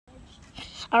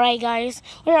Alright guys,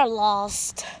 we are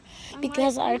lost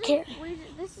because our kid.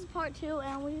 This is part 2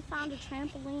 and we found a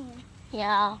trampoline.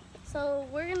 Yeah. So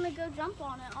we're gonna go jump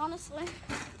on it, honestly.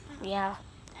 Yeah.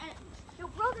 And, yo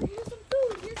brother, here's some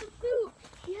food,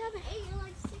 You haven't eaten in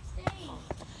like 6 days.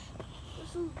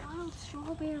 There's some wild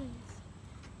strawberries.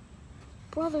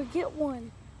 Brother, get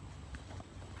one.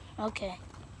 Okay.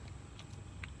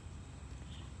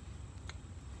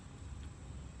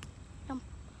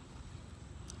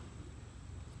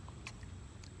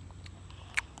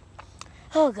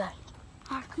 Oh god.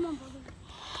 Alright, come on, brother.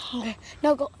 Okay.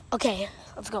 No, go. Okay,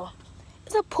 let's go.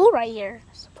 There's a pool right here.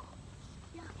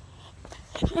 Yeah.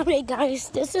 Alright, guys,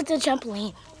 this is the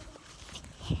trampoline.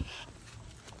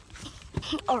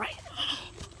 Alright.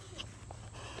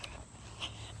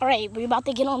 Alright, we're about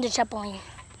to get on the trampoline.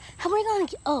 How are we gonna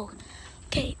get? Oh,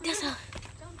 okay. That's a.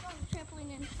 Jump on the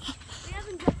trampoline and we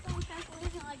haven't jumped on the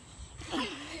trampoline in like 10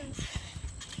 years.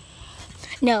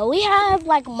 No, we have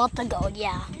like a month ago.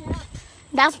 Yeah.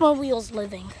 That's when we was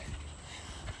living.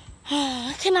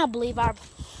 I can't believe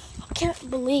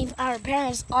our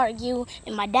parents argue,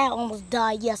 and my dad almost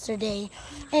died yesterday,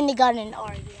 and they got in an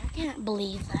argument. I can't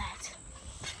believe that.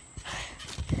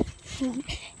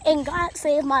 And God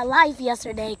saved my life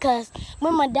yesterday, cause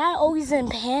when my dad always in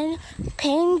pain,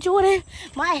 Jordan,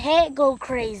 my head go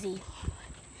crazy,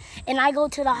 and I go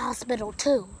to the hospital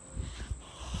too,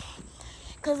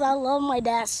 cause I love my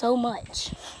dad so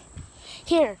much.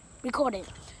 Here. Record it.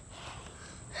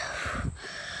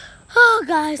 Oh,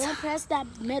 guys. Don't press that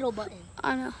middle button.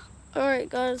 I know. Alright,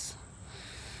 guys.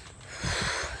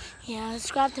 Yeah,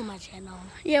 subscribe to my channel.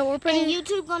 Yeah, we're putting... And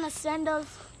YouTube gonna send us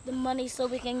the money so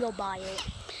we can go buy it.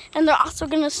 And they're also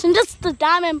gonna send us the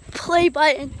diamond play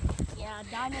button. Yeah,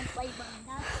 diamond play button.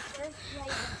 That's the first play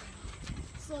button.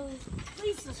 So,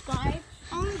 please subscribe.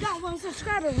 I only got 1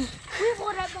 subscriber. We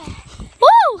bought it back.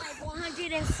 Woo! Like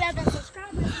 107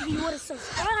 subscribers if you would have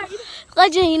subscribed.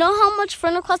 Legend, you know how much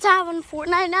friend requests I have on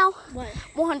Fortnite now? What?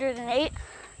 108.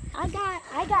 I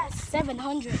got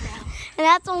 700 now. And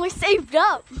that's only saved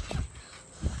up.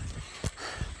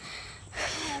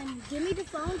 Give me the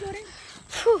phone, Jordan.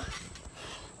 Whew.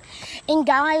 And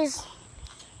guys,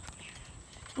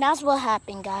 that's what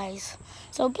happened, guys.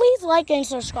 So please like and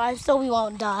subscribe so we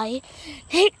won't die.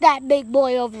 Hit that big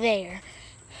boy over there.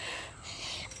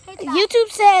 YouTube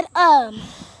said,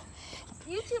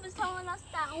 YouTube is telling us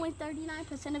that only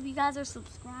 39% of you guys are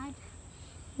subscribed.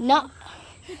 No.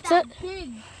 Hit that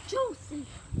big, juicy,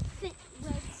 thick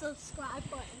red subscribe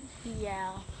button.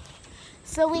 Yeah.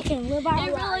 So we can live our lives.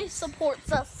 It really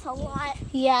supports us a lot.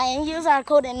 Yeah, and use our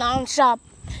code at NonShop.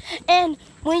 And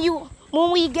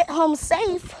when we get home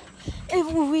safe, if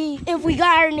we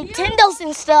got our Nintendos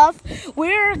and stuff,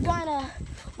 we're gonna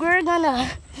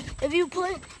if you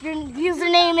put your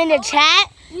username in the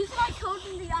chat, use my code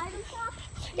in the item shop.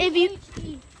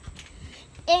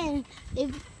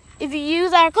 If you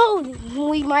use our code,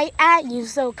 we might add you.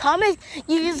 So comment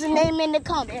your username in the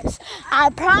comments.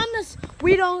 I promise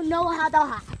we don't know how to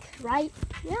hack, right?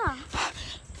 Yeah.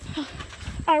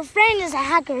 Our friend is a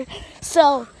hacker,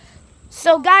 so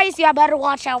guys, y'all better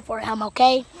watch out for him,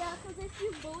 okay? Yeah, because if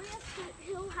you bully us,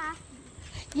 he'll hack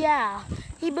you. Yeah,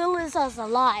 he bullies us a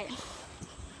lot.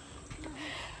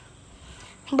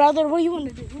 Brother, what do you want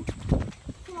to do?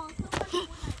 Come on,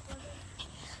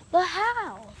 But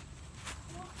how?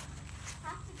 We'll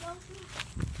have to go through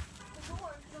the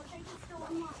door. They'll take us to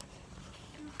unlock.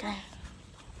 Okay.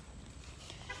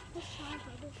 Let's try,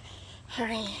 brother.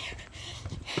 Hurry.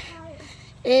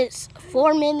 It's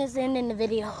 4 minutes in the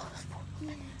video.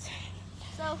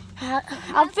 So,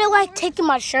 I feel like taking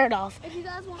my shirt off. if you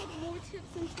guys want more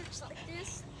tips and tricks like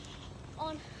this,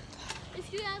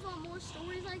 if you guys want more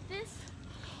stories like this,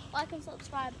 like and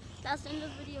subscribe. That's the end of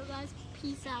the video, guys.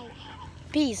 Peace out.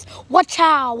 Peace. Watch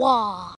out.